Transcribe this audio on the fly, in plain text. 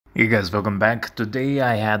Hey guys, welcome back. Today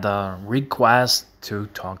I had a request to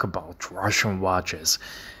talk about Russian watches.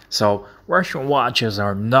 So, Russian watches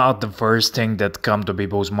are not the first thing that come to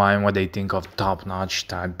people's mind when they think of top-notch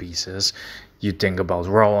timepieces. You think about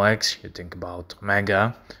Rolex, you think about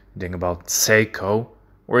Omega, you think about Seiko,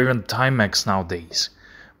 or even Timex nowadays.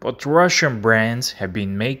 But Russian brands have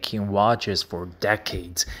been making watches for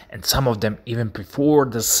decades, and some of them even before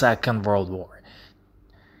the Second World War.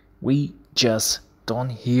 We just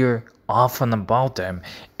don't hear often about them.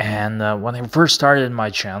 And when I first started my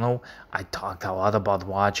channel, I talked a lot about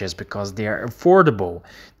watches because they are affordable.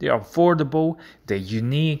 They are affordable, they're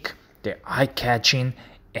unique, they're eye-catching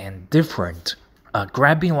and different.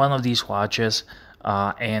 Grabbing one of these watches,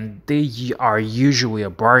 and they are usually a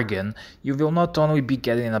bargain, you will not only be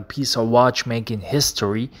getting a piece of watchmaking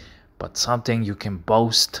history, but something you can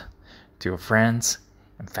boast to your friends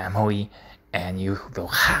and family, and you will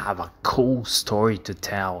have a cool story to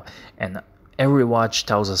tell. And every watch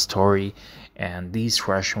tells a story, and these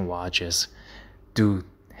Russian watches do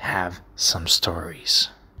have some stories.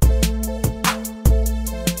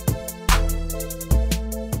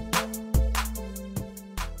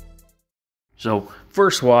 So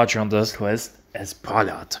first watch on this list is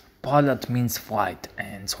POLJOT. POLJOT means flight,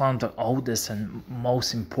 and it's one of the oldest and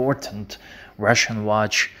most important Russian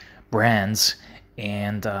watch brands,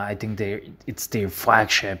 and I think it's their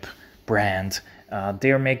flagship brand.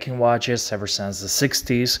 They're making watches ever since the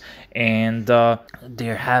 60s, and they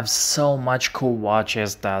have so much cool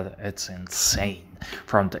watches that it's insane.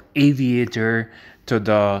 From the Aviator to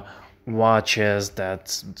the watches,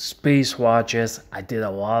 that's space watches. I did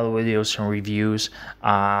a lot of videos and reviews.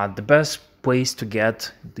 The best place to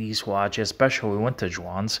get these watches, especially vintage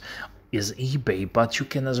ones, is eBay, but you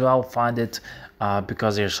can as well find it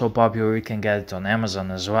because they're so popular. You can get it on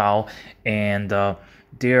Amazon as well, and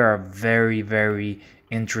they are very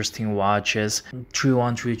interesting watches.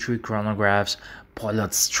 3133 chronographs,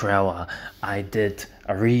 POLJOT Strela. I did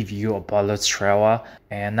a review of POLJOT Strela,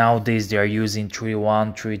 and nowadays they are using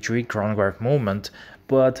 3133 chronograph movement,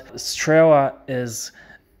 but Strela is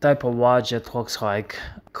type of watch that looks like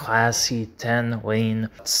classy 10 lane.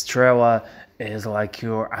 Strela is like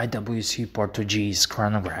your IWC Portuguese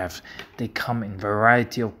chronograph. They come in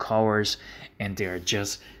variety of colors and they are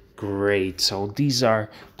just great. So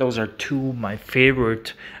those are two of my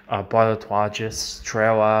favorite POLJOT watches.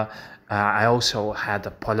 Strela. I also had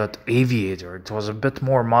a POLJOT Aviator. It was a bit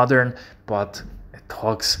more modern, but it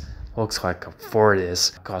looks like a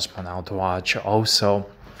Fortis cosmonaut watch also.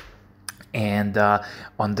 And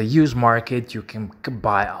on the used market, you can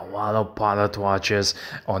buy a lot of POLJOT watches.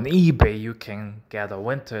 On eBay, you can get a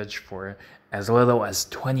vintage for as little as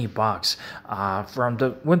 20 bucks. From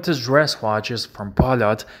the vintage dress watches from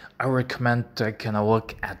POLJOT, I recommend taking a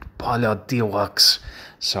look at POLJOT Deluxe.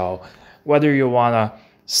 So whether you want a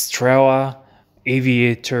Strela,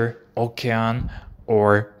 Aviator, Okean,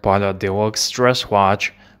 or POLJOT Deluxe dress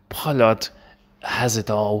watch, POLJOT has it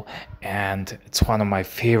all, and it's one of my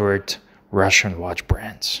favorite Russian watch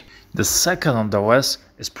brands. The second on the list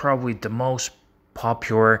is probably the most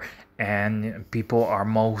popular and people are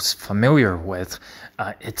most familiar with.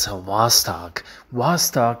 It's a Vostok.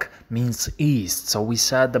 Vostok means east, so we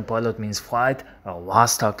said the POLJOT means flight,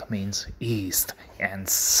 Vostok means east, and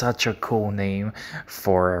such a cool name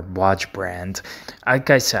for a watch brand. Like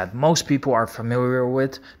I said, most people are familiar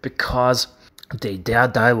with because they are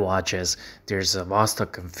dive watches. There's a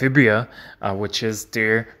Vostok Amphibia, which is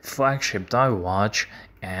their flagship dive watch,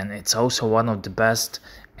 and it's also one of the best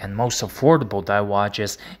and most affordable dive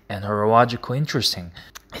watches and horologically interesting.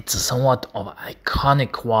 It's a somewhat of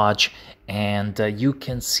iconic watch, and you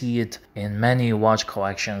can see it in many watch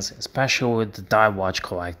collections, especially with the dive watch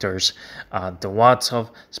collectors. The lots of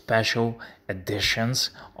special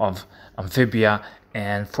editions of Amphibia,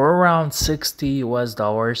 and for around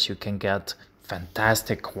 $60 you can get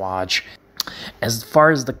fantastic watch. As far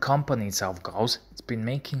as the company itself goes, it's been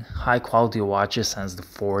making high quality watches since the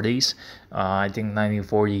 40s, I think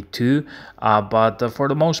 1942, but for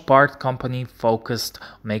the most part, company focused on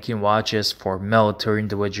making watches for military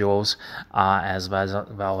individuals as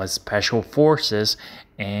well as special forces,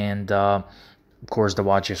 and of course the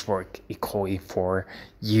watches work equally for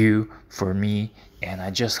you, for me, and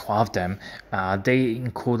I just love them. They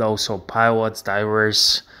include also pilots,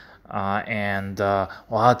 divers, and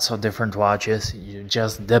lots of different watches. You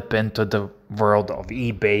just dip into the world of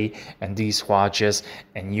eBay and these watches,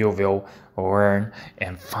 and you will learn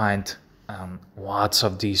and find lots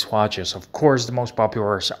of these watches. Of course, the most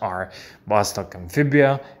popular are Vostok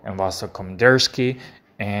Amphibia and Vostok Komdersky,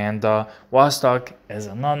 And Vostok is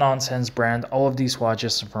a no-nonsense brand. All of these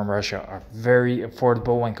watches from Russia are very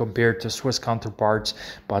affordable when compared to Swiss counterparts,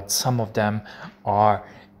 but some of them are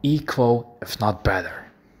equal, if not better.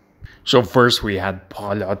 So first we had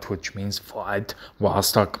POLJOT, which means flight,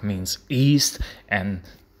 Vostok means east, and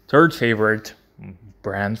third favorite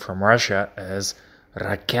brand from Russia is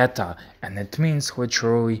Raketa, and it means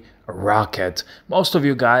literally a rocket. Most of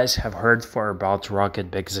you guys have heard about Rocket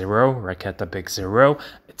Big Zero, Raketa Big Zero.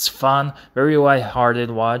 It's fun, very light-hearted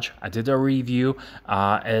watch. I did a review.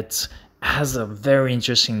 It has a very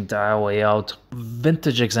interesting dial layout.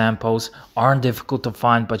 Vintage examples aren't difficult to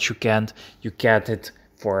find, but you get it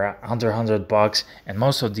for under $100, and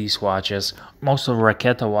most of these watches, most of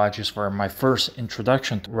Raketa watches were my first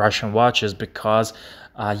introduction to Russian watches, because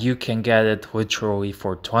you can get it literally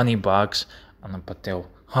for $20 on up until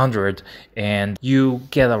 100, and you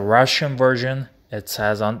get a Russian version. It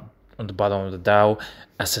says on the bottom of the dial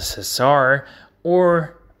SSSR,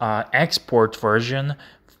 or export version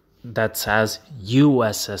that says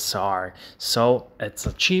USSR. So it's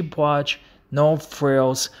a cheap watch, no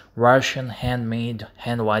frills, Russian handmade,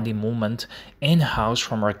 hand-winding movement, in-house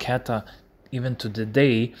from Raketa. Even to the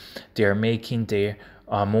day, they're making their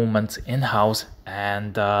movements in-house,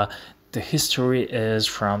 and the history is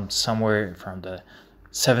from somewhere from the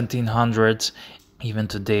 1700s. Even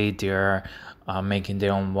today, they're making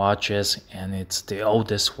their own watches, and it's the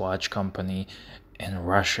oldest watch company in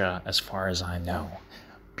Russia, as far as I know.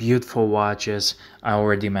 Beautiful watches. I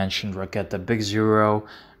already mentioned Raketa Big Zero,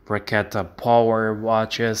 Raketa Power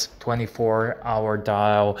watches, 24-hour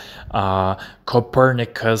dial,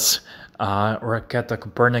 Copernicus. Raketa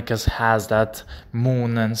Copernicus has that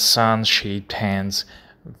moon and sun shaped hands.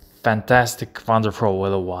 Fantastic, wonderful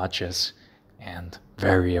little watches, and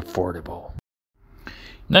very affordable.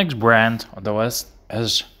 Next brand on the list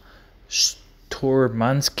is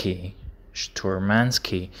Sturmansky.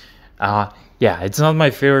 Yeah, it's not my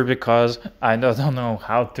favorite because I don't know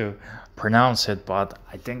how to pronounce it, but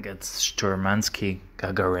I think it's Sturmansky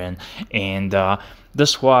Gagarin. And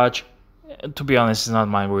this watch, to be honest, is not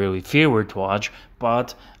my really favorite watch,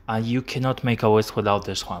 but you cannot make a list without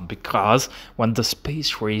this one, because when the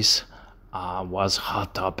space race was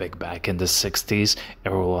hot topic back in the 60s,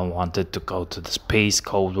 everyone wanted to go to the space,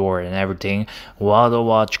 Cold War and everything. A lot of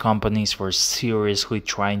watch companies were seriously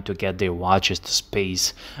trying to get their watches to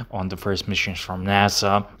space on the first missions from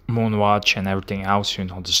NASA, Moonwatch and everything else, you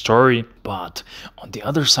know the story. But on the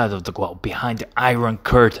other side of the globe, behind the Iron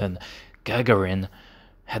Curtain, Gagarin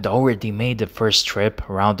had already made the first trip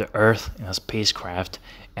around the Earth in a spacecraft,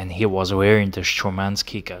 and he was wearing the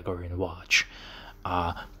Sturmansky Gagarin watch.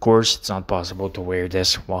 Of course, it's not possible to wear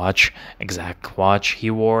this exact watch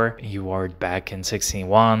he wore. He wore it back in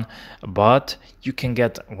 61, but you can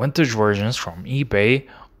get vintage versions from eBay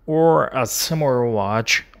or a similar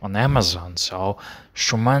watch on Amazon. So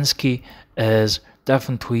Sturmansky is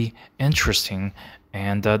definitely interesting,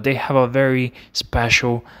 and they have a very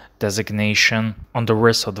special designation on the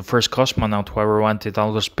wrist of the first cosmonaut who ever went into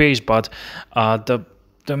outer space. But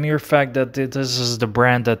the mere fact that this is the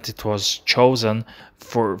brand that it was chosen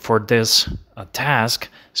for this task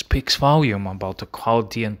speaks volume about the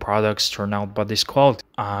quality and products turned out by this quality.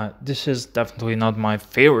 This is definitely not my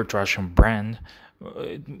favorite Russian brand.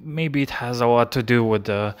 Maybe it has a lot to do with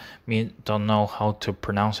me don't know how to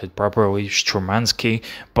pronounce it properly, Sturmansky,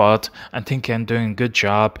 but I think I'm doing a good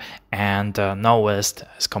job, and no list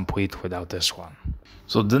is complete without this one.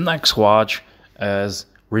 So the next watch is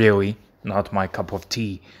really not my cup of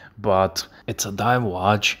tea, but it's a dive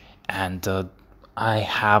watch, and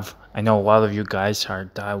I know a lot of you guys are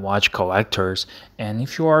dive watch collectors, and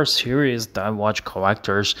if you are serious dive watch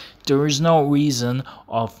collectors, there is no reason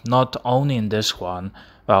of not owning this one.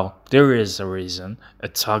 Well, there is a reason.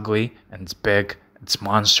 It's ugly and it's big, it's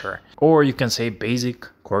monster. Or you can say basic,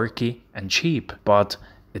 quirky, and cheap, but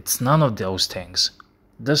it's none of those things.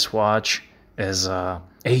 This watch is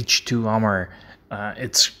H2 armor.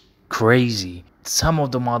 It's crazy. Some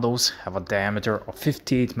of the models have a diameter of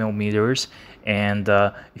 58 millimeters, and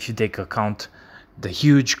if you take account the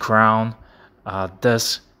huge crown,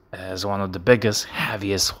 this is one of the biggest,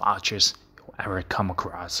 heaviest watches you'll ever come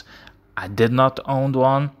across. I did not own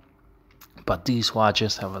one, but these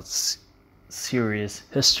watches have a serious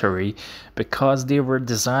history because they were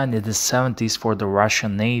designed in the 70s for the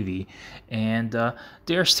Russian Navy, and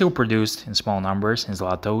they are still produced in small numbers in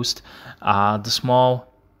Zlatoust.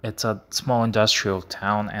 It's a small industrial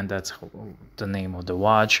town, and that's the name of the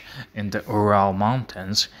watch, in the Ural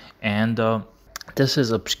Mountains. And this is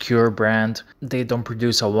an obscure brand. They don't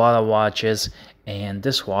produce a lot of watches, and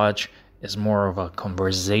this watch is more of a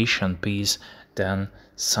conversation piece than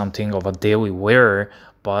something of a daily wear,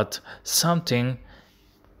 but something,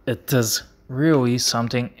 it is really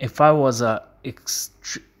something. If I was a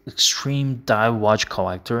extreme dive watch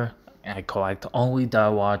collector, I collect only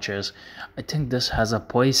dive watches, I think this has a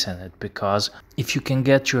place in it, because if you can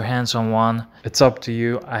get your hands on one, it's up to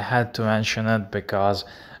you. I had to mention it because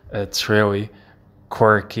it's really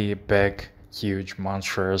quirky, big, huge,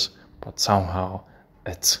 monstrous, but somehow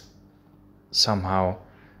it's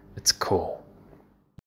cool.